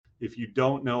if you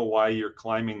don't know why you're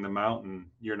climbing the mountain,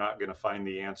 you're not going to find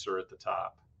the answer at the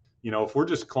top. If we're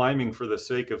just climbing for the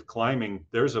sake of climbing,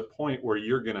 there's a point where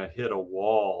you're going to hit a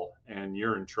wall and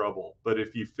you're in trouble. But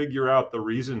if you figure out the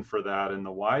reason for that and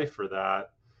the why for that,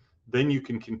 then you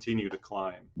can continue to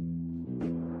climb.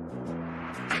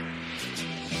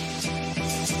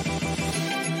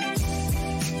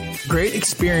 Great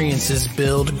experiences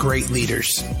build great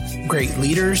leaders. Great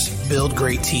leaders build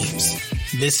great teams.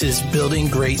 This is Building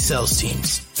Great Sales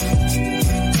Teams.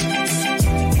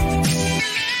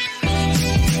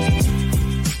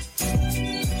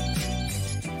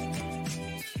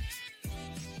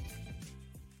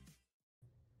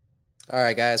 All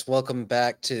right, guys, welcome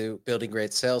back to Building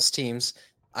Great Sales Teams.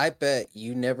 I bet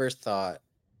you never thought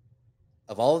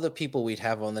of all of the people we'd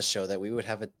have on the show that we would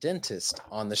have a dentist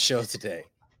on the show today.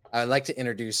 I'd like to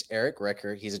introduce Eric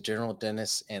Recker. He's a general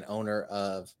dentist and owner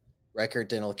of Recker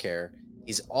Dental Care.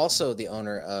 He's also the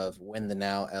owner of Win the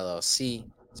Now LLC.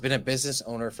 He's been a business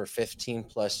owner for 15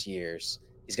 plus years.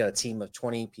 He's got a team of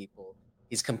 20 people.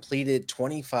 He's completed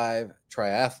 25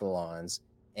 triathlons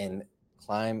and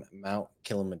climb Mount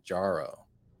Kilimanjaro.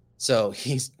 So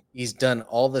he's done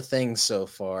all the things so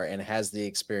far and has the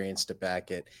experience to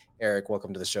back it. Eric,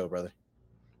 welcome to the show, brother.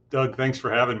 Doug, thanks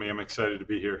for having me. I'm excited to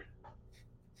be here.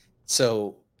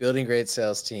 So building great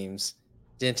sales teams,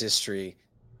 dentistry,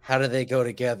 how do they go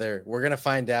together? We're going to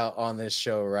find out on this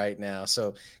show right now.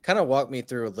 So kind of walk me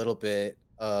through a little bit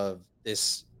of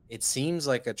this. It seems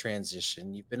like a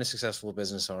transition. You've been a successful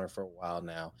business owner for a while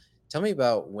now. Tell me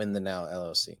about Win the Now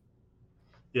LLC.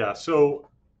 Yeah, so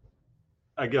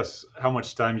I guess how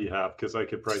much time you have, because I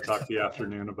could probably talk the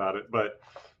afternoon about it. But,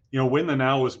 Win the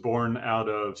Now was born out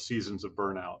of seasons of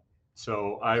burnout.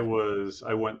 So I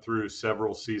went through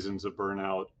several seasons of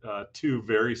burnout, two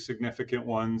very significant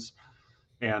ones.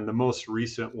 And the most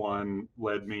recent one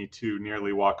led me to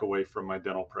nearly walk away from my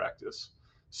dental practice.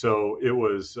 So it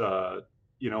was,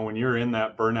 when you're in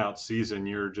that burnout season,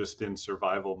 you're just in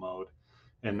survival mode.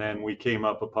 And then we came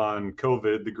up upon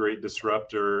COVID, the great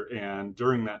disruptor. And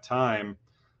during that time,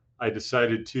 I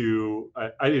decided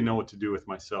I didn't know what to do with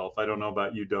myself. I don't know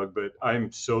about you, Doug, but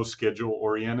I'm so schedule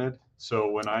oriented. So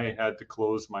when I had to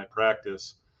close my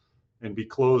practice and be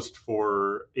closed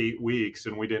for 8 weeks,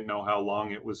 and we didn't know how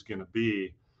long it was going to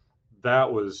be,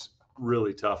 that was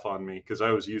really tough on me, because I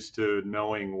was used to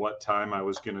knowing what time I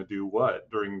was going to do what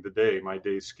during the day. My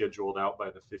day's scheduled out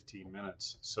by the 15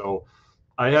 minutes. So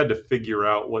I had to figure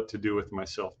out what to do with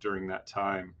myself during that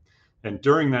time. And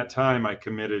during that time, I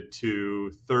committed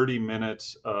to 30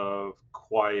 minutes of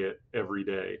quiet every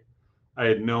day. I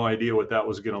had no idea what that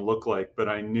was going to look like, but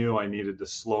I knew I needed to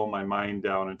slow my mind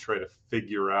down and try to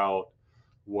figure out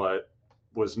what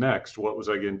was next. What was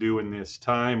I going to do in this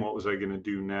time? What was I going to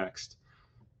do next?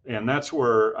 And that's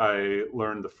where I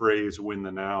learned the phrase win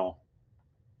the now.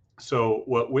 So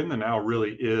what win the now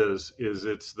really is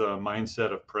it's the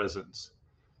mindset of presence.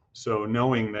 So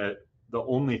knowing that the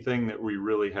only thing that we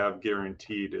really have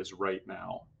guaranteed is right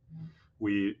now.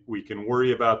 We can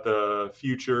worry about the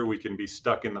future, we can be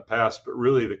stuck in the past, but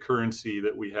really the currency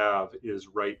that we have is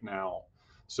right now.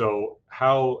 So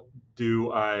how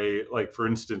do I, like, for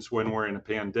instance, when we're in a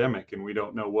pandemic and we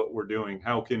don't know what we're doing,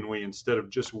 how can we, instead of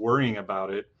just worrying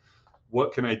about it,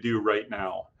 what can I do right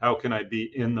now? How can I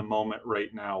be in the moment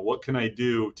right now? What can I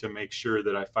do to make sure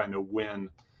that I find a win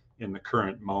in the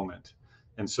current moment?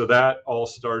 And so that all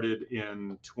started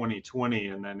in 2020,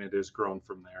 and then it has grown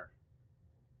from there.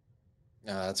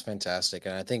 That's fantastic.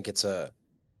 And I think it's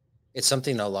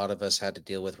something a lot of us had to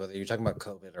deal with, whether you're talking about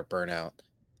COVID or burnout,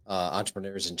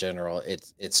 entrepreneurs in general.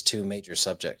 It's two major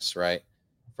subjects, right?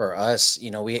 For us,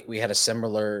 we had a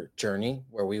similar journey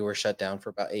where we were shut down for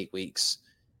about 8 weeks.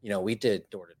 We did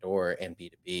door to door and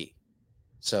B2B.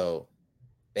 So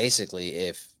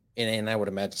basically, and I would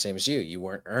imagine same as you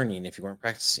weren't earning if you weren't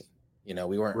practicing. We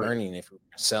weren't Right. earning if we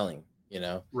weren't selling,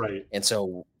 Right. And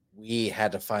so we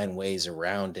had to find ways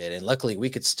around it. And luckily we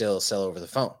could still sell over the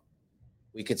phone.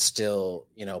 We could still,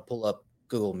 pull up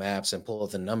Google Maps and pull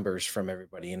up the numbers from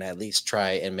everybody and at least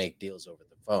try and make deals over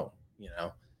the phone,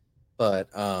 But,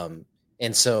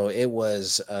 and so it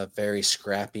was a very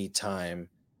scrappy time,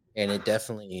 and it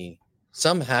definitely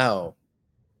somehow,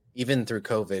 even through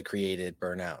COVID, created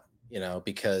burnout,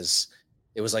 because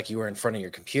it was like you were in front of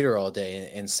your computer all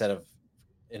day instead of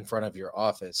in front of your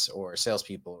office or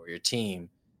salespeople or your team,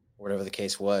 or whatever the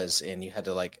case was. And you had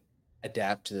to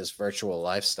adapt to this virtual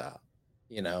lifestyle,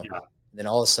 Yeah. Then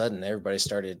all of a sudden everybody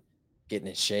started getting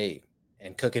in shape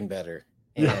and cooking better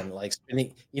and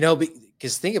spending,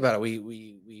 because think about it,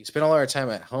 we spent all our time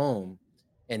at home,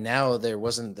 and now there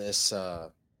wasn't this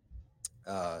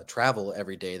travel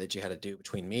every day that you had to do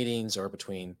between meetings or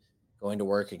between going to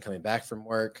work and coming back from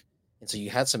work. And so you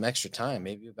had some extra time,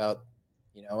 maybe about,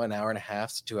 an hour and a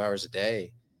half to 2 hours a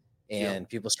day. Yep. And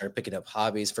people started picking up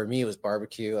hobbies. For me, it was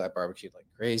barbecue. I barbecued like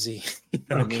crazy. You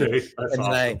know what I mean? Okay. That's And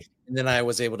then I awesome. and then I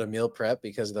was able to meal prep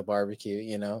because of the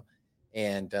barbecue,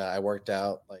 and I worked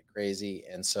out like crazy.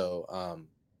 And so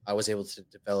I was able to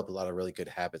develop a lot of really good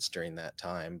habits during that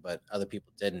time, but other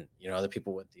people didn't. Other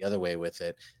people went the other way with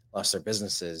it, lost their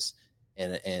businesses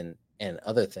and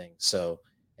other things. So,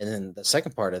 and then the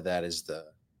second part of that is the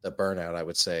burnout, I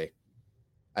would say.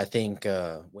 I think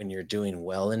when you're doing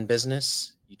well in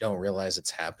business, you don't realize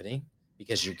it's happening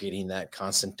because you're getting that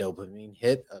constant dopamine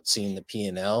hit of seeing the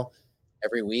P&L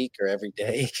every week or every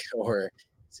day, or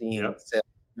seeing Yep. sales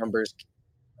numbers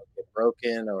get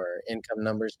broken or income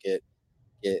numbers get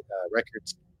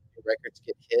records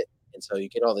get hit, and so you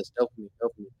get all this dopamine,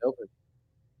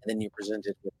 and then you're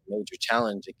presented with a major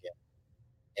challenge again,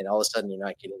 and all of a sudden you're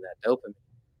not getting that dopamine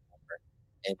anymore,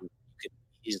 and you could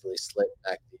easily slip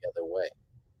back the other way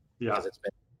because Yeah. it's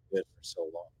been good for so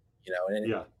long,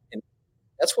 Yeah. and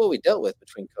that's what we dealt with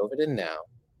between COVID and now,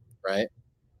 right?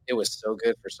 It was so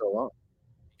good for so long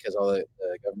because all the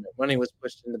government money was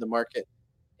pushed into the market,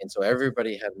 and so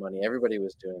everybody had money, everybody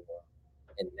was doing well,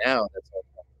 and now that's all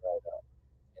kind of dried up,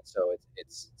 and so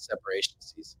it's separation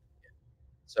season again.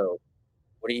 So,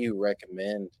 what do you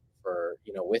recommend for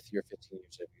with your 15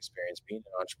 years of experience being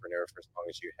an entrepreneur for as long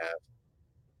as you have?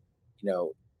 You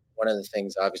know, one of the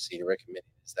things obviously you recommend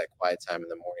is that quiet time in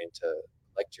the morning to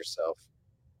collect yourself.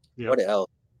 What Yep.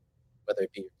 else, whether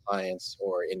it be your clients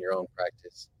or in your own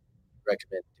practice,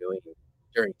 recommend doing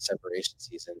during separation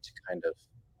season to kind of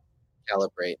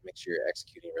calibrate, make sure you're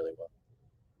executing really well?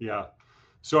 Yeah.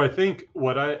 So I think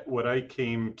what I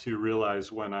came to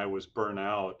realize when I was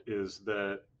burnout is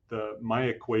that the my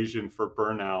equation for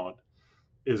burnout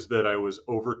is that I was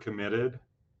overcommitted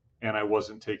and I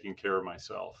wasn't taking care of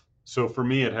myself. So for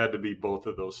me, it had to be both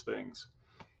of those things.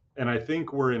 And I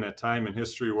think we're in a time in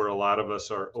history where a lot of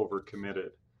us are overcommitted.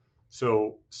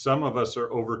 So some of us are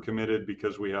overcommitted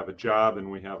because we have a job and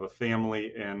we have a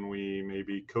family and we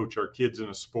maybe coach our kids in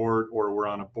a sport or we're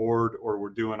on a board or we're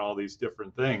doing all these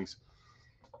different things.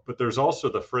 But there's also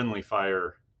the friendly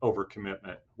fire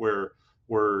overcommitment where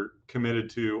we're committed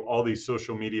to all these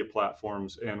social media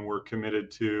platforms and we're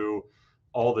committed to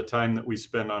all the time that we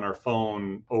spend on our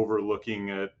phone overlooking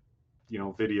at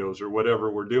videos or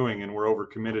whatever we're doing, and we're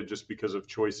overcommitted just because of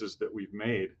choices that we've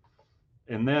made.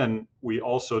 And then we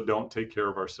also don't take care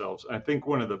of ourselves. I think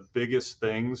one of the biggest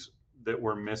things that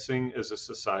we're missing as a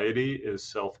society is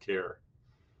self-care.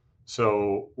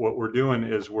 So what we're doing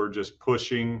is we're just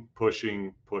pushing,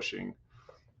 pushing, pushing.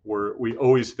 We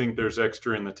always think there's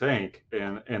extra in the tank,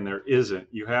 and there isn't.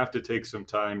 You have to take some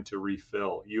time to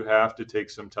refill. You have to take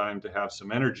some time to have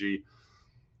some energy,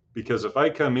 because if I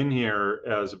come in here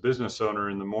as a business owner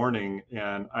in the morning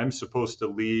and I'm supposed to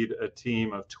lead a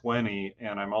team of 20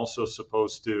 and I'm also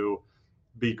supposed to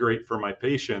be great for my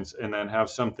patients and then have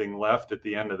something left at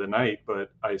the end of the night,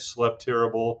 but I slept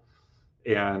terrible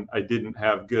and I didn't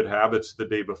have good habits the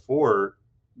day before,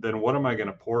 then what am I going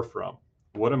to pour from?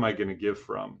 What am I going to give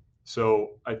from?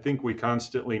 So I think we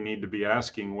constantly need to be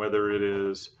asking whether it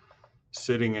is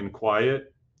sitting in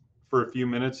quiet for a few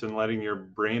minutes and letting your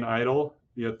brain idle.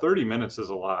 30 minutes is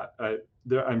a lot.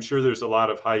 I'm sure there's a lot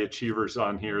of high achievers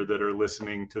on here that are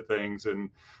listening to things and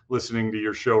listening to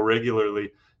your show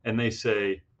regularly, and they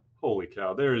say, holy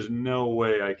cow, there is no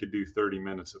way I could do 30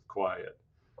 minutes of quiet.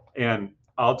 And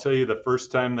I'll tell you, the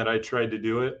first time that I tried to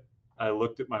do it, I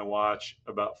looked at my watch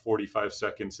about 45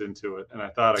 seconds into it, and I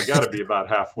thought I got to be about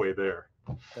halfway there.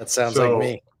 That sounds like So,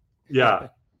 me. yeah,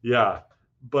 yeah.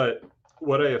 But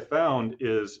what I have found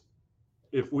is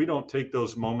if we don't take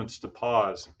those moments to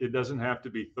pause, it doesn't have to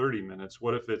be 30 minutes.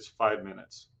 What if it's 5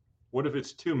 minutes? What if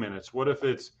it's 2 minutes? What if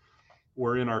it's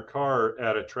we're in our car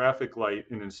at a traffic light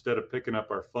and instead of picking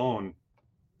up our phone,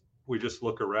 we just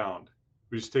look around?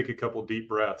 We just take a couple deep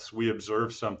breaths. We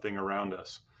observe something around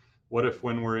us. What if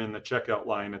when we're in the checkout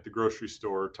line at the grocery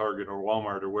store or Target or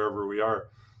Walmart or wherever we are,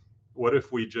 what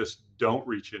if we just don't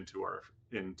reach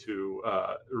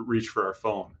reach for our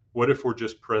phone? What if we're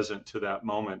just present to that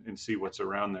moment and see what's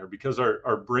around there? Because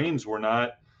our brains were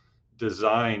not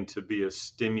designed to be as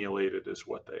stimulated as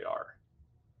what they are.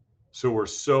 So we're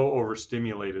so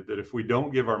overstimulated that if we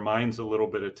don't give our minds a little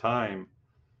bit of time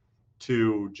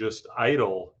to just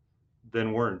idle,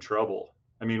 then we're in trouble.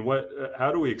 I mean,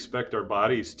 how do we expect our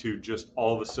bodies to just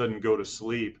all of a sudden go to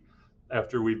sleep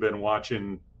after we've been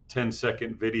watching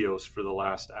 10-second videos for the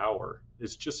last hour?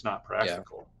 It's just not Yeah,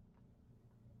 practical.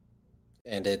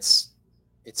 and it's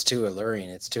it's too alluring,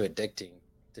 it's too addicting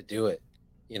to do it.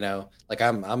 You know, like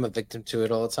I'm a victim to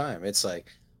it all the time. It's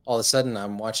like all of a sudden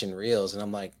I'm watching reels and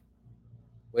I'm like,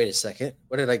 wait a second,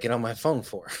 what did I get on my phone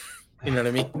for? You know what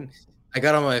I mean? I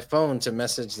got on my phone to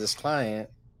message this client,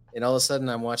 and all of a sudden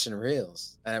I'm watching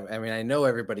reels. I mean, I know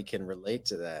everybody can relate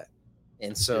to that,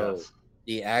 and so Yes.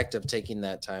 the act of taking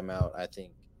that time out, I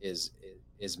think, is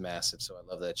massive. So I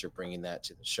love that you're bringing that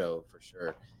to the show for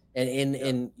sure.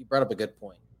 Yeah. And you brought up a good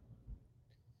point.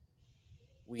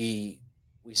 We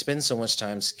we spend so much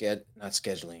time not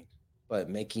scheduling, but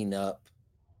making up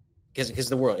because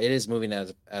the world it is moving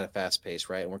at a fast pace,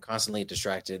 right? And we're constantly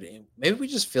distracted. And maybe we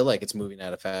just feel like it's moving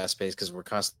at a fast pace because we're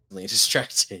constantly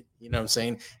distracted. You know what I'm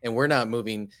saying? And we're not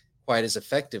moving quite as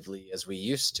effectively as we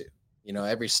used to. You know,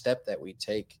 every step that we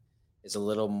take is a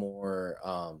little more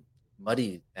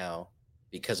muddy now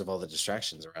because of all the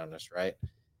distractions around us, right?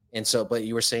 And so, but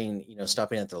you were saying, you know,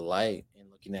 stopping at the light and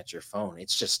looking at your phone.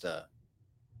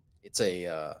 It's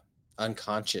a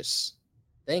unconscious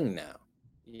thing now.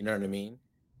 You know what I mean?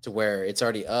 To where it's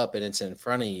already up and it's in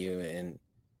front of you, and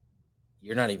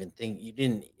you're not even think you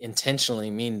didn't intentionally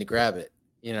mean to grab it.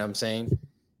 You know what I'm saying?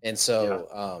 And Yeah.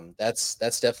 so that's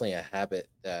definitely a habit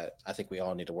that I think we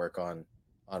all need to work on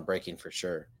breaking for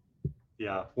sure.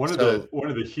 Yeah. So One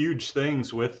of the huge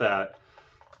things with that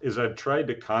is I've tried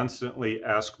to constantly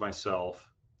ask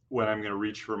myself when I'm going to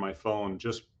reach for my phone,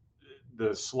 just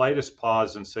the slightest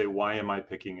pause and say, why am I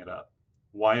picking it up?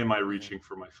 Why am I mhm, reaching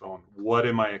for my phone? What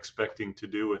am I expecting to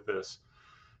do with this?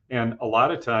 And a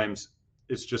lot of times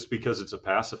it's just because it's a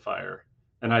pacifier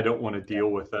and I don't want to yeah, deal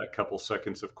with that couple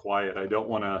seconds of quiet. I don't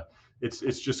want to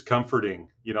it's just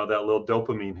comforting, you know, that little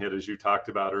dopamine hit as you talked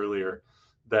about mhm. earlier,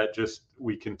 that just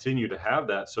we continue to have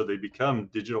that, so they become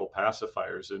digital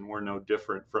pacifiers, and we're no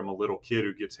different from a little kid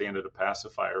who gets handed a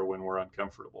pacifier when we're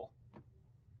uncomfortable.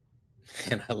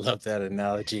 And I love that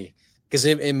analogy because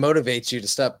it motivates you to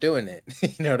stop doing it.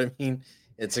 You know what I mean?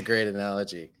 It's a great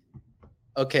analogy.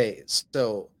 Okay,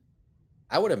 so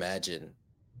I would imagine,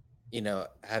 you know,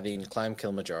 having climbed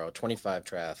Kilimanjaro, 25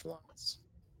 triathlons,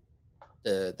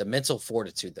 the mental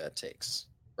fortitude that takes,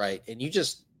 right? And you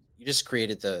just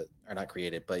created the or not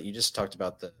created, but you just talked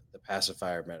about the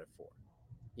pacifier metaphor.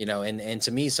 You know, and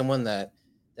to me, someone that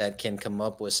can come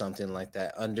up with something like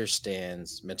that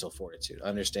understands mental fortitude,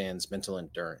 understands mental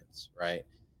endurance, right?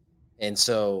 And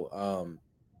so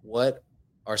what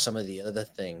are some of the other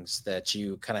things that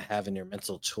you kind of have in your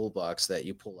mental toolbox that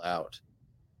you pull out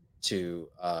to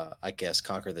I guess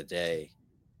conquer the day,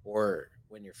 or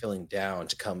when you're feeling down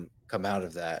to come out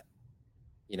of that,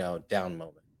 you know, down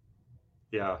moment?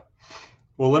 Yeah.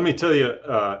 Well, let me tell you,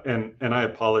 and I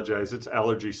apologize. It's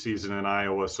allergy season in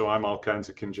Iowa, so I'm all kinds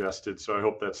of congested. So I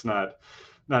hope that's not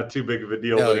too big of a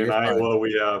deal. No, But in you're fine. Iowa,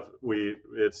 we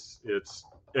it's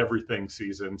everything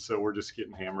season, so we're just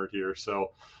getting hammered here. So,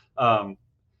 um,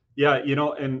 yeah, you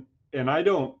know, and I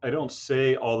don't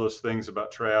say all those things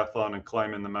about triathlon and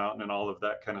climbing the mountain and all of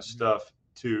that kind of Mhm. stuff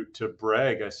to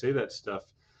brag. I say that stuff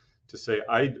to say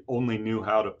I only knew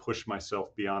how to push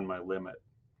myself beyond my limit.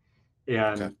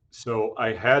 Okay. And so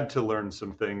I had to learn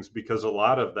some things because a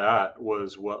lot of that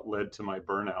was what led to my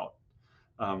burnout.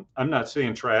 I'm not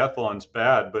saying triathlon's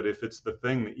bad, but if it's the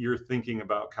thing that you're thinking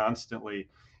about constantly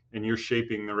and you're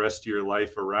shaping the rest of your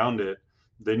life around it,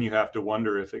 then you have to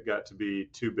wonder if it got to be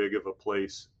too big of a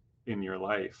place in your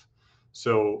life.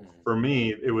 So Mhm. for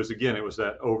me, it was again, it was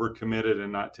that overcommitted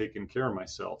and not taking care of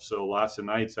myself. So lots of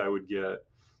nights I would get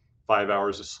 5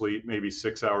 hours of sleep, maybe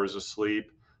 6 hours of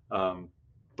sleep. Um,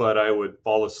 but I would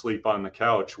fall asleep on the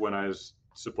couch when I was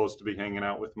supposed to be hanging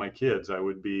out with my kids. I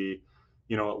would be,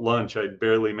 you know, at lunch, I'd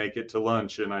barely make it to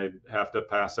lunch and I'd have to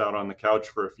pass out on the couch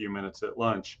for a few minutes at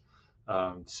lunch.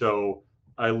 So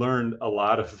I learned a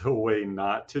lot of the way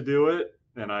not to do it.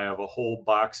 And I have a whole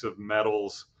box of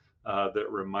medals that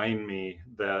remind me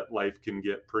that life can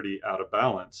get pretty out of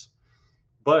balance.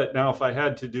 But now, if I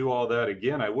had to do all that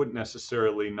again, I wouldn't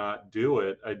necessarily not do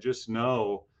it. I just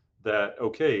know that,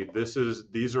 okay,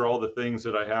 these are all the things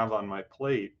that I have on my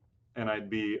plate, and I'd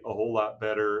be a whole lot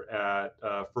better at,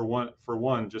 for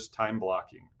one, just time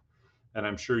blocking. And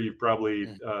I'm sure you've probably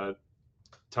Mhm.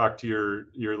 talked to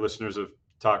your listeners have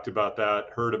talked about that,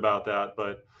 heard about that,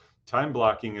 but time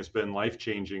blocking has been life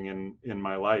changing in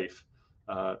my life.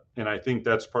 And I think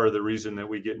that's part of the reason that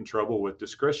we get in trouble with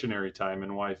discretionary time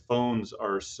and why phones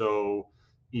are so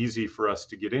easy for us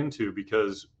to get into,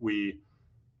 because we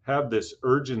have this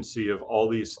urgency of all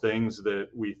these things that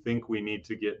we think we need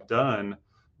to get done,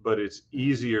 but it's Mhm.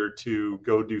 easier to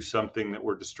go do something that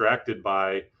we're distracted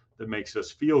by that makes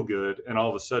us feel good. And all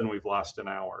of a sudden, we've lost an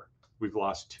hour, we've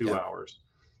lost two Yeah. hours.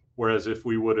 Whereas if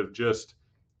we would have just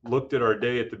looked at our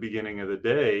day at the beginning of the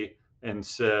day and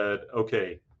said,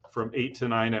 okay, from 8 to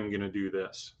 9, I'm going to do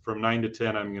this. From 9 to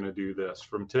 10, I'm going to do this.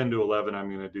 From 10 to 11, I'm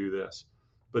going to do this.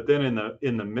 But then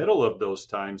in the middle of those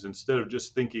times, instead of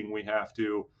just thinking we have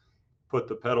to put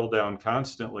the pedal down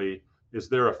constantly, is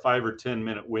there a 5 or 10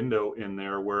 minute window in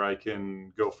there where I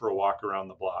can go for a walk around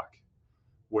the block,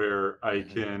 where I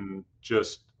Mm-hmm. can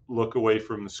just look away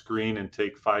from the screen and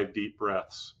take 5 deep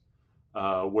breaths,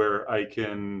 where I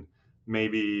can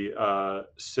maybe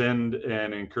send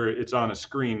an encourage, it's on a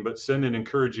screen, but send an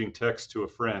encouraging text to a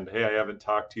friend. Hey, I haven't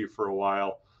talked to you for a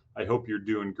while. I hope you're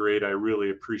doing great. I really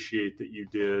appreciate that you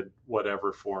did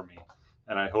whatever for me.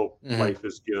 And I hope Mm-hmm. life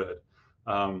is good.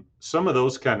 Some of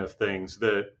those kind of things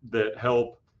that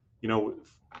help,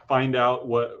 find out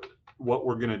what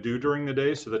we're going to do during the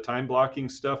day. So the time blocking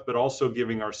stuff, but also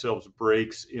giving ourselves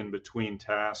breaks in between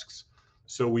tasks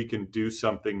so we can do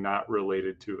something not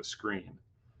related to a screen.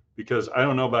 Because I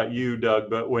don't know about you, Doug,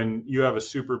 but when you have a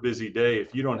super busy day,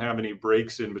 if you don't have any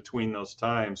breaks in between those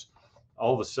times,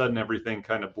 all of a sudden everything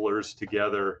kind of blurs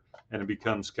together and it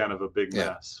becomes kind of a big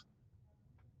Yeah. mess.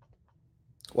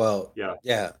 Well, Yeah.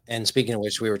 yeah. And speaking of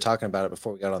which, we were talking about it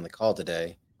before we got on the call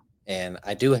today, and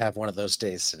I do have one of those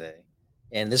days today.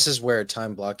 And this is where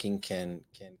time blocking can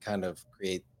kind of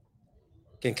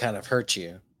hurt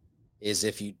you, is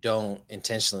if you don't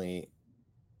intentionally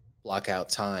block out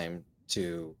time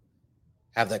to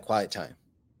have that quiet time.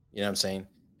 You know what I'm saying?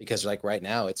 Because like right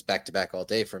now it's back to back all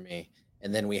day for me.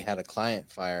 And then we had a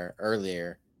client fire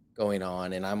earlier going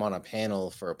on, and I'm on a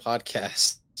panel for a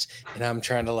podcast and I'm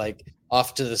trying to like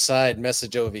off to the side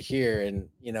message over here and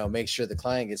make sure the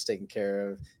client gets taken care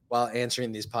of while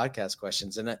answering these podcast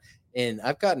questions. And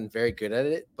I've gotten very good at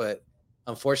it, but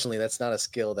unfortunately that's not a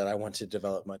skill that I want to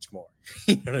develop much more.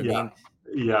 You know what I Yeah. mean?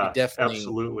 You Yeah. definitely.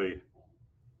 Absolutely.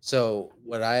 So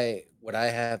what I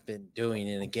have been doing,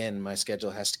 and again, my schedule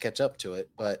has to catch up to it,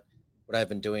 but what I've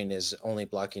been doing is only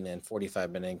blocking in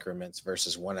 45-minute increments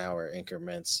versus 1 hour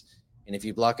increments. And if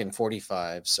you block in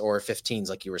 45s or 15s,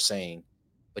 like you were saying,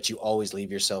 but you always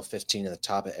leave yourself 15 at the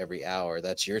top of every hour,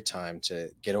 that's your time to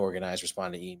get organized,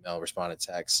 respond to email, respond to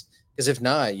text. Because if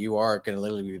not, you are going to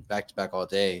literally be back to back all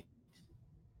day.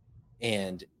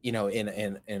 And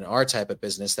in our type of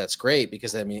business, that's great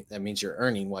because that means you're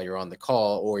earning while you're on the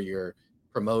call, or you're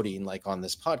promoting like on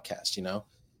this podcast,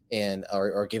 and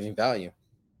or giving value.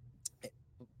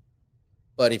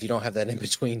 But if you don't have that in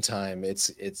between time,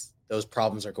 it's those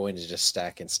problems are going to just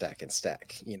stack and stack and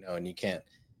stack, and you can't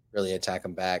really attack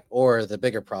them back. Or the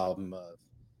bigger problem of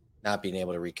not being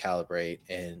able to recalibrate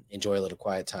and enjoy a little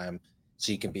quiet time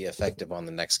so you can be effective on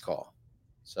the next call.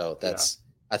 So Yeah.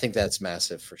 I think that's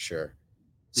massive for sure.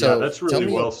 Yeah. So That's tell really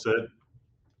me. well said.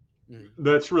 Mhm.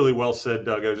 That's really well said,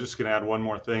 Doug. I was just going to add one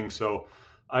more thing. So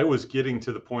I was getting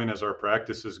to the point as our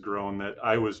practice has grown that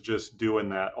I was just doing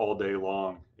that all day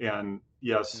long. And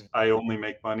yes, Mm. I only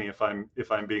make money if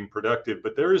I'm being productive,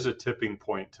 but there is a tipping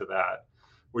point to that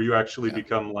where you actually Yeah.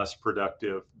 become less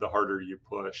productive the harder you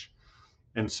push.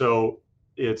 And so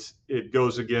it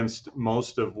goes against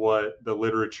most of what the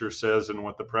literature says and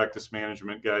what the practice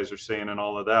management guys are saying and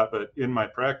all of that. But in my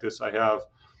practice, I have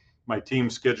my team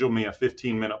schedule me a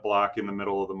 15-minute block in the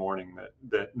middle of the morning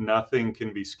that nothing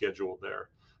can be scheduled there.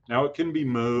 Now it can be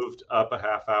Mhm. moved up a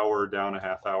half hour, down a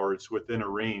half hour. It's within a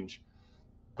range,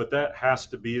 but that has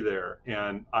to be there.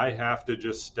 And I have to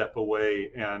just step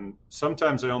away. And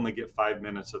sometimes I only get 5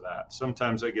 minutes of that.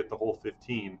 Sometimes I get the whole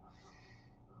 15,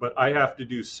 but I have to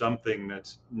do something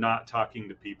that's not talking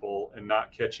to people and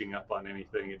not catching up on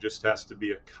anything. It just has to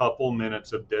be a couple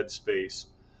minutes of dead space,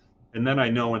 and then I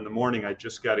know in the morning I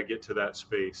just got to get to that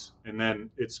space, and then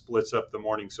it splits up the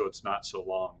morning so it's not so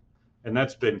long. And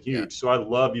that's been Yeah. huge. So I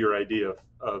love your idea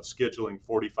of scheduling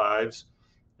 45s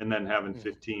and then having Mhm.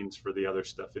 15s for the other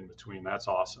stuff in between. That's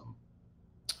awesome.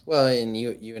 Well, and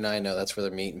you and I know that's where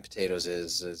the meat and potatoes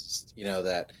is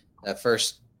that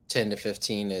first 10 to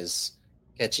 15 is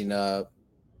catching up,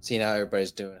 seeing how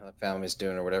everybody's doing, how the family's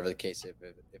doing, or whatever the case, if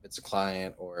it's a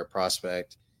client or a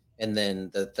prospect. And then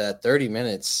that 30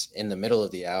 minutes in the middle of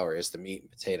the hour is the meat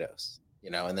and potatoes,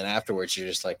 and then afterwards you're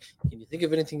just like, can you think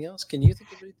of anything else? Can you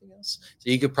think of anything else? So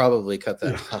you could probably cut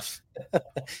that Yeah, off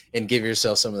and give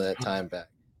yourself some of that time back.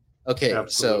 Okay, so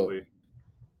absolutely.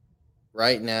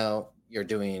 right now you're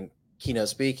doing keynote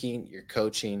speaking, you're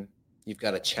coaching, you've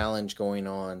got a challenge going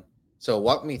on. So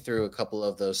walk me through a couple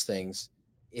of those things.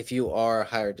 If you are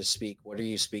hired to speak, what are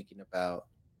you speaking about,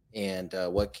 and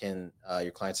what can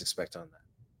your clients expect on that?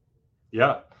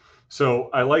 Yeah. So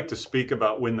I like to speak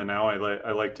about win the now.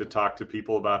 I like to talk to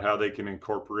people about how they can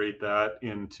incorporate that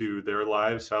into their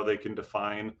lives, how they can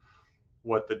define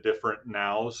what the different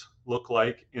nows look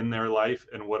like in their life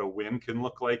and what a win can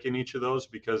look like in each of those,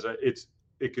 because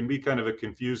it can be kind of a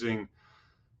confusing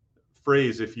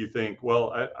phrase if you think,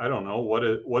 well, I don't know,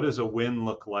 what does a win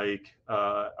look like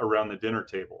around the dinner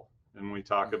table? And we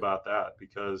talk about that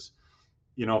because,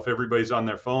 if everybody's on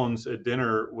their phones at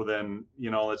dinner, well, then,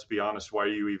 let's be honest, why are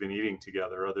you even eating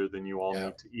together other than you all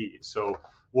need to eat? So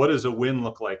what does a win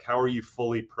look like? How are you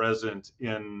fully present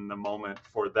in the moment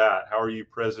for that? How are you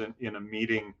present in a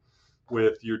meeting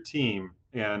with your team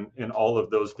and in all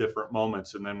of those different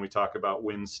moments? And then we talk about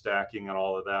win stacking and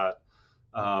all of that.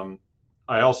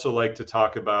 I also like to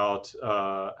talk about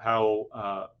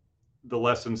how the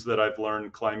lessons that I've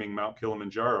learned climbing Mount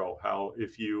Kilimanjaro, how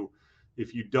if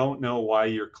you don't know why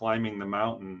you're climbing the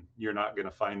mountain, you're not going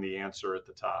to find the answer at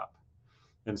the top.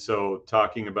 And so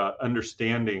talking about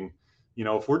understanding,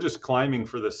 if we're just climbing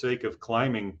for the sake of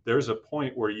climbing, there's a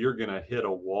point where you're going to hit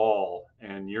a wall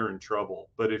and you're in trouble.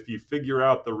 But if you figure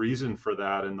out the reason for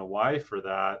that and the why for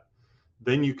that,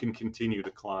 then you can continue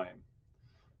to climb.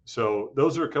 So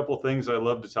those are a couple of things I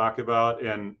love to talk about.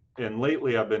 And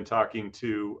lately I've been talking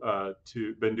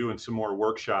been doing some more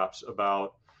workshops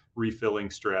about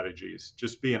refilling strategies,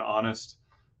 just being honest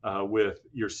with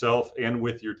yourself and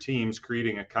with your teams,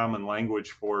 creating a common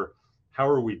language for how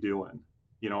are we doing?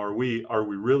 Are we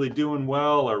really doing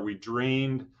well? Are we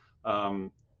drained?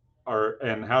 And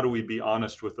how do we be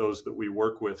honest with those that we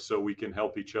work with so we can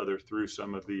help each other through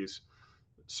some of these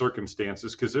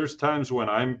circumstances? Because there's times when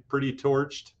I'm pretty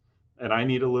torched and I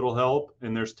need a little help,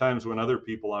 and there's times when other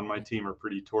people on my team are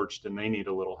pretty torched and they need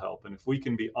a little help. And if we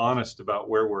can be honest about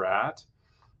where we're at,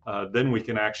 then we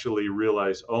can actually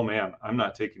realize, oh man, I'm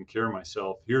not taking care of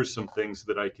myself. Here's some things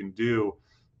that I can do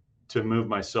to move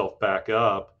myself back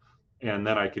up, and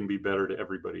then I can be better to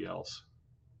everybody else.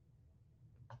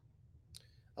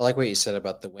 I like what you said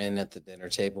about the win at the dinner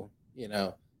table,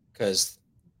 because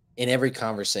in every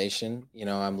conversation,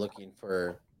 I'm looking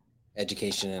for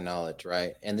education and knowledge,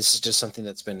 right? And this is just something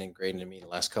that's been ingrained in me the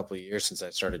last couple of years since I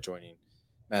started joining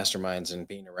masterminds and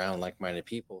being around like-minded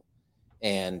people.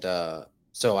 And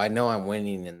so I know I'm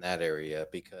winning in that area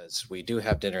because we do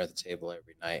have dinner at the table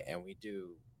every night, and we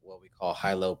do what we call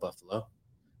high-low buffalo.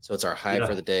 So it's our high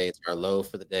for the day, it's our low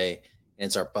for the day, and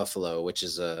it's our buffalo, which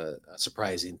is a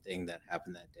surprising thing that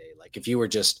happened that day. Like if you were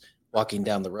just walking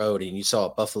down the road and you saw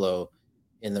a buffalo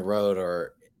in the road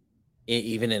or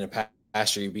even in a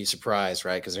pasture, you'd be surprised,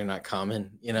 right? Because they're not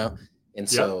common, And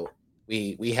so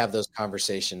we have those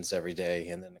conversations every day,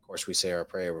 and then of course we say our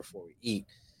prayer before we eat,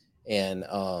 and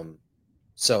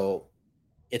so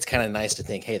it's kind of nice to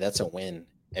think, hey, that's a win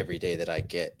every day that I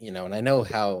get, And I know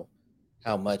how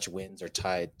much wins are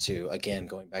tied to, again,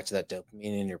 going back to that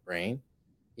dopamine in your brain.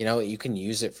 You can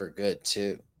use it for good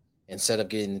too. Instead of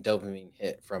getting the dopamine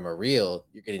hit from a reel,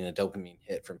 you're getting a dopamine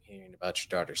hit from hearing about your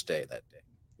daughter's day that day.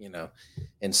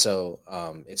 And so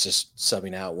it's just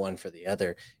subbing out one for the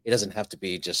other. It doesn't have to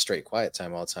be just straight quiet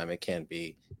time all the time. It can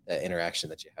be that interaction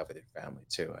that you have with your family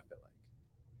too, I feel like.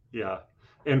 Yeah.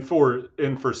 And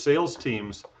for sales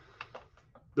teams,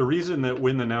 the reason that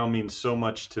Win the Now means so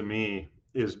much to me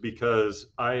is because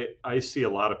I see a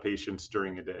lot of patients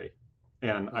during a day,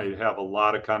 and I have a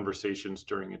lot of conversations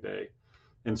during a day.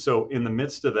 And so in the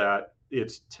midst of that,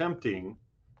 it's tempting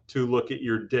to look at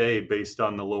your day based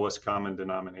on the lowest common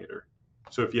denominator.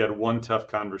 So if you had one tough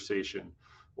conversation,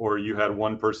 or you had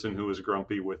one person who was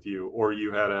grumpy with you, or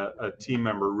you had a team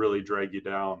member really drag you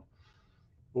down,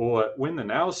 well, what Win the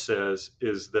Now says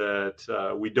is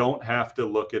that we don't have to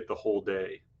look at the whole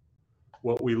day.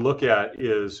 What we look at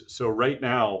is, so right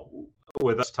now,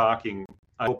 with us talking,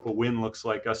 I hope a win looks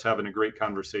like us having a great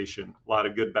conversation, a lot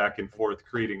of good back and forth,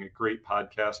 creating a great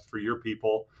podcast for your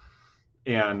people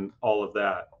and all of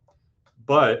that.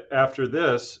 But after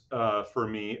this, for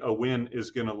me, a win is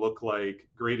going to look like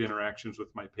great interactions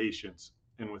with my patients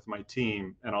and with my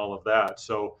team and all of that.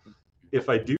 So if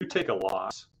I do take a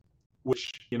loss,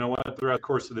 which, throughout the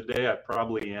course of the day, I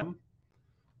probably am.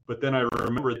 But then I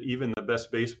remember that even the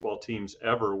best baseball teams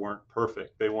ever weren't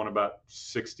perfect. They won about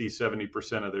 60,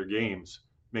 70% of their games,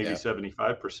 maybe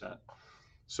 75%.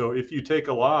 So if you take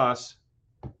a loss,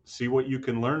 see what you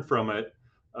can learn from it,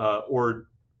 or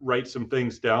write some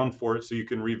things down for it so you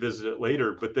can revisit it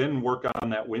later, but then work on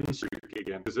that win streak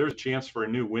again, because there's a chance for a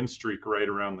new win streak right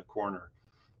around the corner.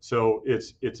 So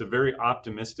it's a very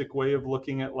optimistic way of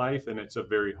looking at life, and it's a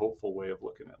very hopeful way of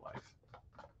looking at life.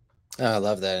 Oh, I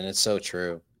love that, and it's so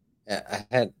true.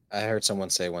 I heard someone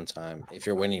say one time, if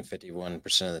you're winning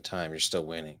 51% of the time, you're still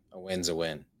winning. A win's a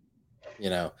win,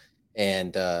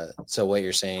 And so what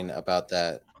you're saying about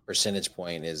that percentage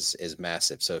point is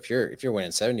massive. So if you're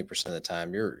winning 70% of the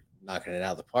time, you're knocking it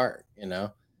out of the park, you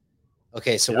know?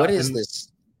 Okay, so Yeah, what is and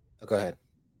this? Oh, go ahead.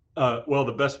 well,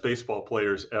 the best baseball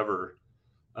players ever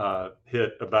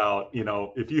hit about,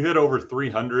 if you hit over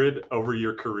 300 over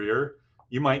your career,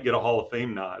 you might get a Hall of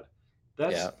Fame nod. Yeah.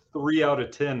 That's 3 out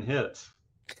of 10 hits.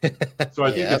 So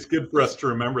I think Yeah. it's good for us to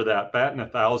remember that batting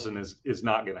 1,000 is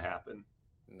not going to happen.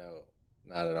 No,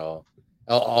 not at all.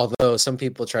 Although some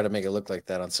people try to make it look like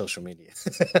that on social media.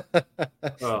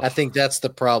 I Oh, think that's the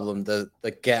problem, the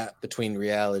gap between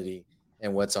reality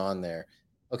and what's on there.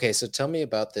 Okay, so tell me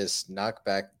about this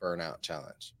knockback burnout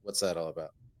challenge. What's that all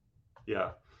about?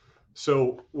 yeah.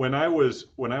 So when I was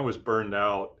burned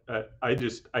out, I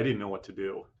didn't know what to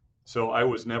do. So I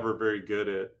was never very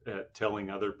good at telling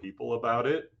other people about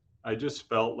it. I just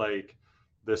felt like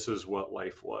this is what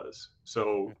life was.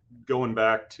 So going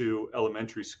back to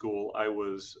elementary school, I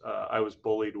was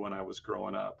bullied when I was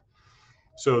growing up.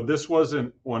 So this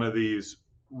wasn't one of these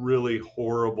really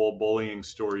horrible bullying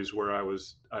stories where I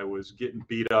was getting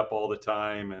beat up all the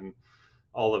time and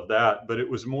all of that, but it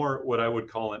was more what I would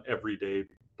call an everyday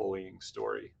bullying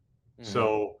story. Mm-hmm.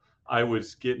 So I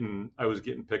was getting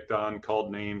picked on,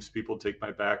 called names, people take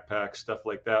my backpack, stuff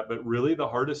like that. But really the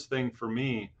hardest thing for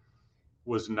me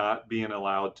was not being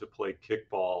allowed to play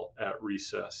kickball at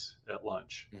recess at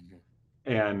lunch.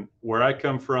 Mm-hmm. And where I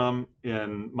come from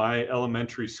in my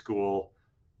elementary school,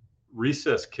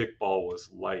 recess kickball was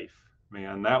life,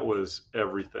 man. That was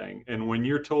everything. And when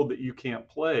you're told that you can't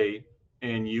play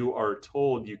and you are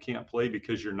told you can't play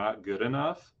because you're not good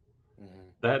enough, Mm-hmm.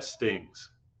 that stings.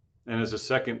 And as a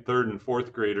second, third, and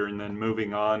fourth grader, and then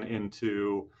moving on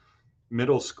into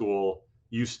middle school,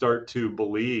 you start to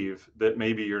believe that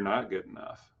maybe you're not good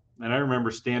enough. And I remember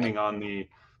Yeah. standing on the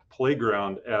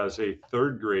playground as a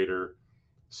third grader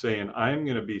saying, I'm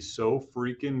going to be so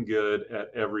freaking good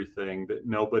at everything that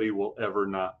nobody will ever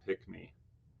not pick me.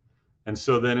 And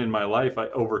so then in my life, I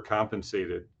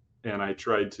overcompensated and I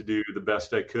tried to do the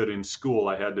best I could in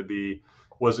school.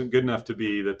 Wasn't good enough to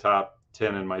be the top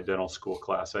 10 in my dental school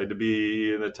class. I had to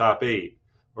be in the top 8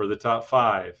 or the top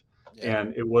 5. Yeah.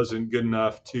 And it wasn't good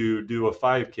enough to do a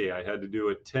 5K. I had to do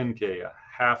a 10K, a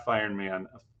half Ironman,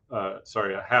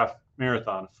 a half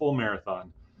marathon, a full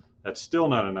marathon. That's still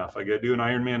not enough. I got to do an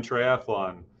Ironman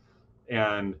triathlon.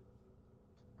 And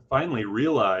finally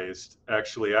realized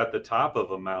actually at the top of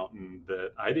a mountain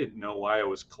that I didn't know why I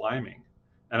was climbing.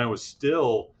 And I was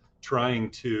still trying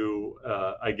to,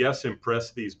 I guess,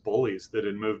 impress these bullies that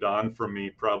had moved on from me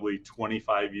probably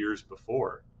 25 years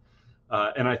before.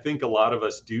 And I think a lot of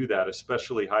us do that,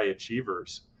 especially high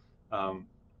achievers.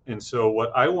 And so,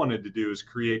 what I wanted to do is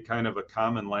create kind of a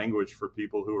common language for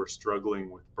people who are struggling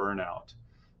with burnout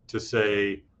to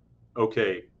say,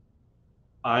 okay,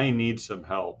 I need some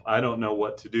help. I don't know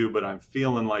what to do, but I'm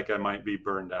feeling like I might be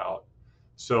burned out.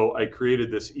 So I created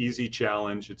this easy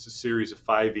challenge. It's a series of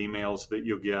 5 emails that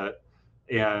you'll get.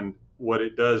 And what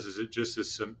it does is it just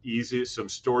is some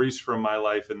stories from my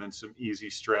life and then some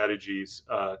easy strategies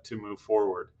to move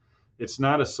forward. It's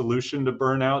not a solution to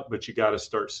burnout, but you got to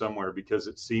start somewhere because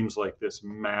it seems like this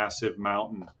massive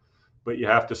mountain, but you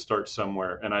have to start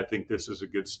somewhere. And I think this is a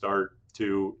good start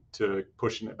to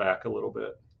pushing it back a little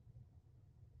bit.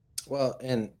 Well,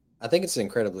 and I think it's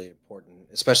incredibly important,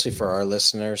 especially for our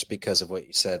listeners, because of what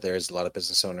you said. There's a lot of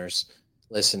business owners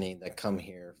listening that come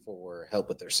here for help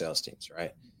with their sales teams,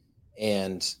 right?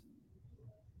 And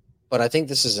but I think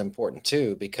this is important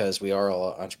too because we are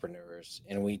all entrepreneurs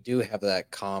and we do have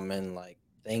that common like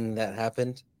thing that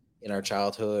happened in our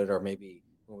childhood or maybe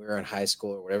when we were in high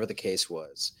school or whatever the case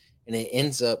was. And it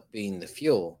ends up being the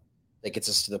fuel that gets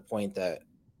us to the point that,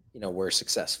 we're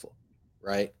successful,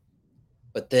 right?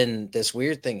 But then this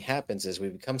weird thing happens is we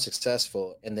become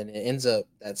successful and then it ends up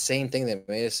that same thing that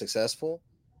made us successful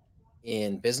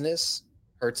in business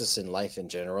hurts us in life in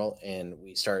general and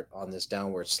we start on this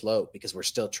downward slope because we're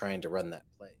still trying to run that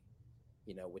play,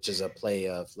 which is a play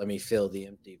of let me fill the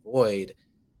empty void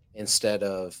instead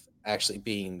of actually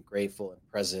being grateful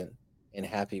and present and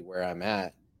happy where I'm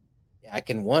at. I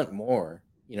can want more,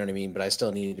 you know what I mean, but I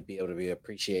still need to be able to be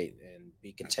appreciate and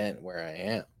be content where I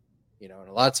am, and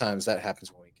a lot of times that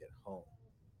happens when we get home,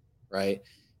 right?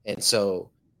 And so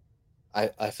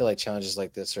I feel like challenges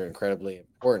like this are incredibly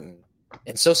important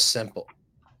and so simple,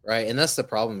 right? And that's the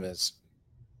problem is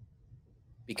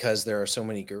because there are so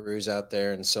many gurus out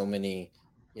there and so many,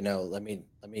 let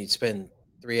me spend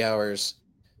 3 hours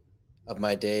of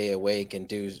my day awake and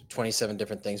do 27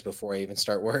 different things before I even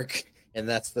start work. And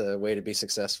that's the way to be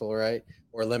successful, right?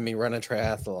 Or let me run a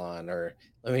triathlon or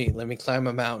let me climb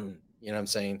a mountain. You know what I'm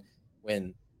saying?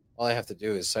 When all I have to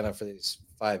do is sign up for these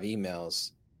 5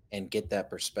 emails and get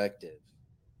that perspective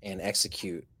and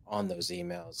execute. on those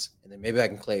emails, and then maybe I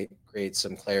can create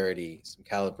some clarity, some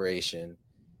calibration,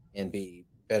 and be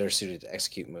better suited to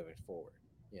execute moving forward.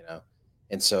 You know,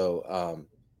 and so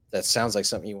that sounds like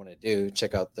something you want to do.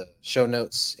 Check out the show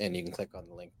notes, and you can click on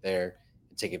the link there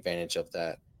and take advantage of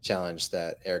that challenge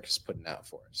that Eric is putting out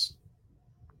for us.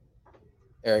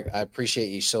 Eric, I appreciate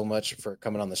you so much for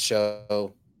coming on the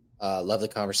show. Love the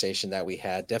conversation that we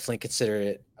had. Definitely consider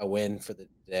it a win for the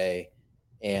day.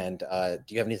 And do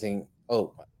you have anything?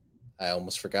 Oh, I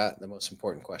almost forgot the most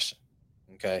important question.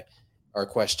 Okay. Our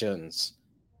questions: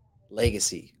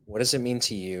 legacy. What does it mean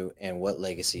to you, and what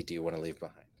legacy do you want to leave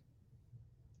behind?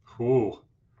 Ooh,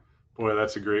 boy,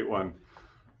 that's a great one.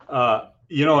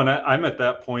 And I'm at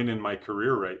that point in my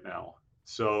career right now.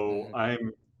 So Mm-hmm.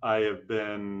 I have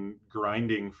been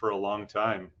grinding for a long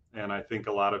time. And I think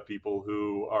a lot of people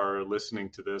who are listening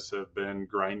to this have been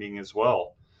grinding as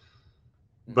well.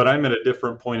 But Mm-hmm. I'm at a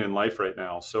different point in life right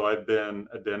now. So I've been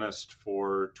a dentist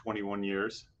for 21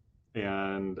 years.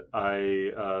 And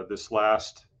this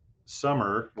last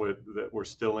summer that we're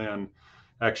still in,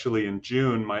 actually in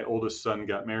June, my oldest son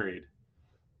got married.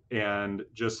 And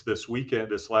just this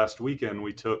last weekend,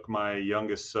 we took my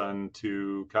youngest son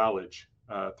to college,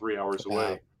 3 hours Wow.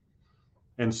 away.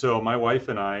 And so my wife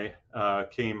and I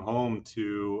came home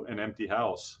to an empty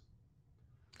house,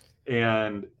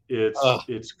 and Oh,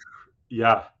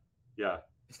 yeah, yeah,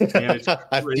 and it's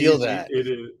I feel crazy. that.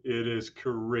 It is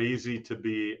crazy to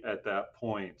be at that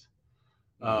point.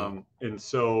 Mm-hmm. And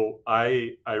so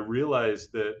I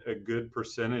realized that a good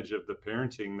percentage of the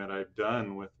parenting that I've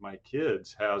done with my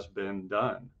kids has been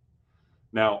done.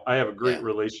 Now, I have a great Yeah.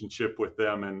 relationship with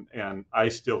them, and I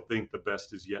still think the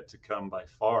best is yet to come by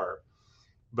far.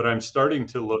 But I'm starting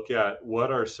to look at what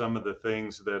are some of the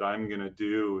things that I'm going to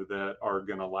do that are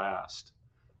going to last.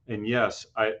 And yes,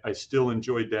 I still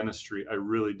enjoy dentistry. I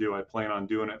really do. I plan on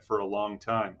doing it for a long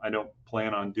time. I don't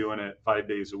plan on doing it 5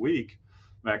 days a week.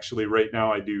 Actually, right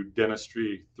now, I do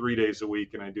dentistry 3 days a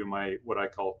week, and I do my what I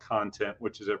call content,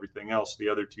 which is everything else, the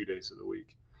other 2 days of the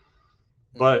week.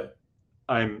 Mm-hmm. But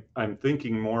I'm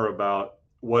thinking more about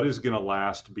what is going to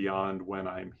last beyond when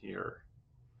I'm here.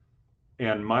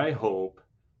 And my hope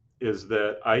is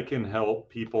that I can help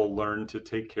people learn to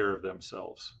take care of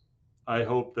themselves. I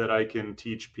hope that I can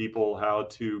teach people how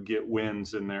to get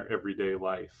wins in their everyday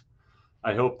life.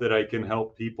 I hope that I can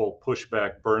help people push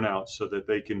back burnout so that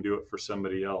they can do it for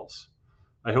somebody else.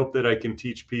 I hope that I can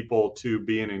teach people to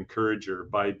be an encourager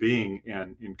by being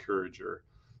an encourager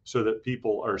so that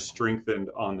people are Mm-hmm. strengthened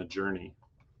on the journey.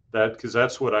 Because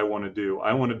that's what I want to do.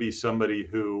 I want to be somebody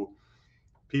who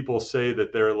people say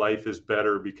that their life is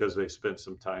better because they spent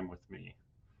some time with me.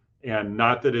 And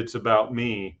not that it's about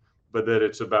me, but that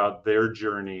it's about their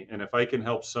journey. And if I can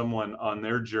help someone on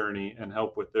their journey and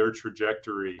help with their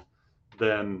trajectory,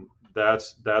 then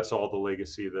that's all the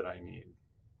legacy that I need.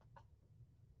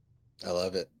 I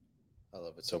love it. I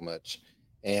love it so much.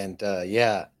 And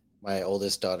yeah, my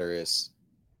oldest daughter is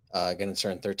going to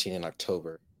turn 13 in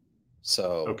October.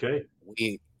 So Okay.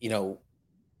 we,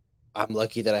 I'm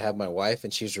lucky that I have my wife,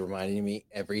 and she's reminding me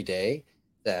every day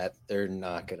that they're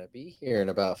not going to be here in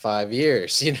about 5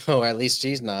 years. At least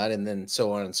she's not. And then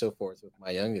so on and so forth with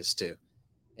my youngest, too.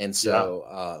 And Yeah.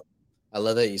 so I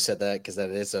love that you said that because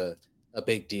that is a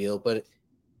big deal. But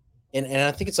and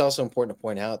I think it's also important to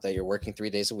point out that you're working 3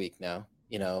 days a week now,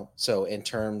 so in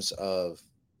terms of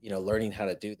learning how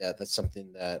to do that, that's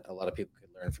something that a lot of people could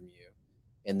learn from you.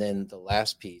 And then the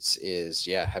last piece is,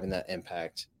 yeah, having that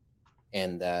impact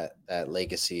and that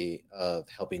legacy of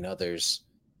helping others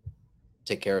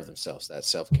take care of themselves, that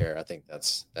self-care. I think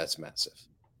that's massive.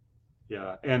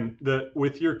 Yeah. And the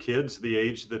with your kids, the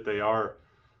age that they are,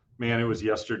 man, it was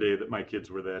yesterday that my kids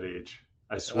were that age.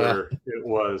 I uh, swear it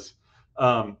was.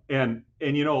 And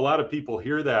a lot of people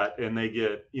hear that and they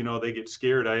get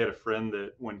scared. I had a friend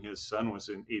that when his son was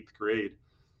in 8th grade,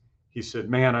 he said,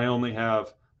 "Man, I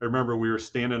remember we were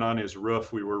standing on his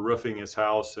roof. We were roofing his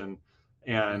house, and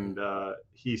mhm,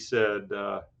 he said,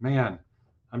 "Man,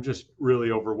 I'm just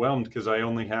really overwhelmed because I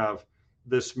only have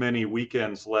this many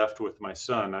weekends left with my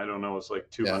son. I don't know, it's like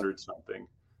yeah, 200 something."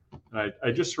 And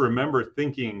I just remember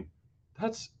thinking,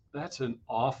 that's an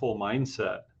awful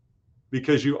mindset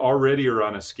because you already are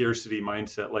on a scarcity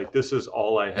mindset. Like, this is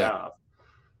all I yeah, have.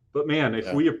 But man, if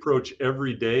yeah, we approach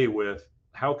every day with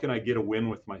how can I get a win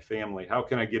with my family? How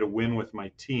can I get a win with my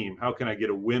team? How can I get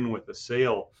a win with a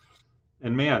sale?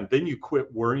 And man, then you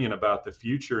quit worrying about the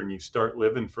future and you start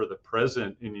living for the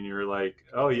present. And you're like,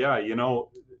 oh, yeah,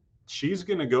 she's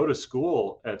going to go to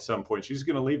school at some point. She's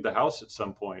going to leave the house at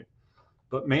some point.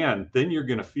 But man, then you're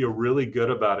going to feel really good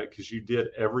about it because you did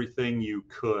everything you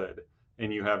could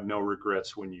and you have no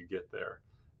regrets when you get there.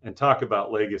 and talk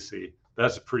about legacy.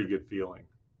 That's a pretty good feeling.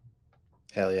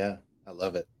 Hell yeah. I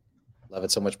love it. Love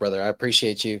it so much, brother. I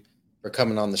appreciate you for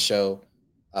coming on the show.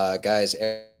 Guys,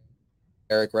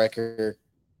 Eric Recker,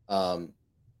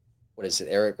 what is it?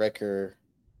 Eric Recker.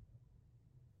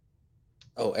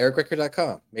 Oh,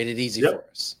 ericrecker.com. Made it easy for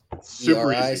us.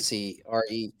 Super easy.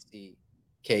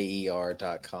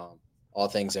 ERICREKER.com. All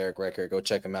things Eric Recker. Go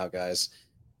check him out, guys.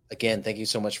 Again, thank you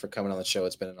so much for coming on the show.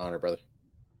 It's been an honor, brother.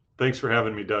 Thanks for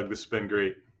having me, Doug. This has been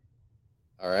great.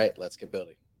 All right, let's get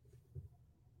building.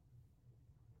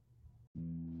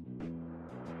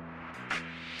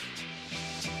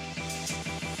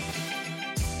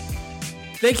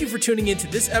 Thank you for tuning in to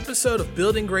this episode of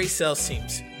Building Great Sales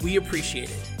Teams. We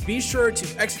appreciate it. Be sure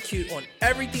to execute on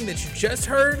everything that you just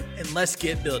heard, and let's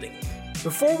get building.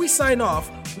 Before we sign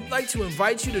off, we'd like to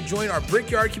invite you to join our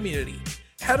Brickyard community.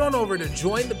 Head on over to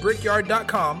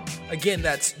jointhebrickyard.com. Again,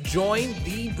 that's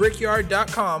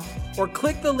jointhebrickyard.com, or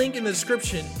click the link in the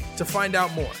description to find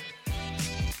out more.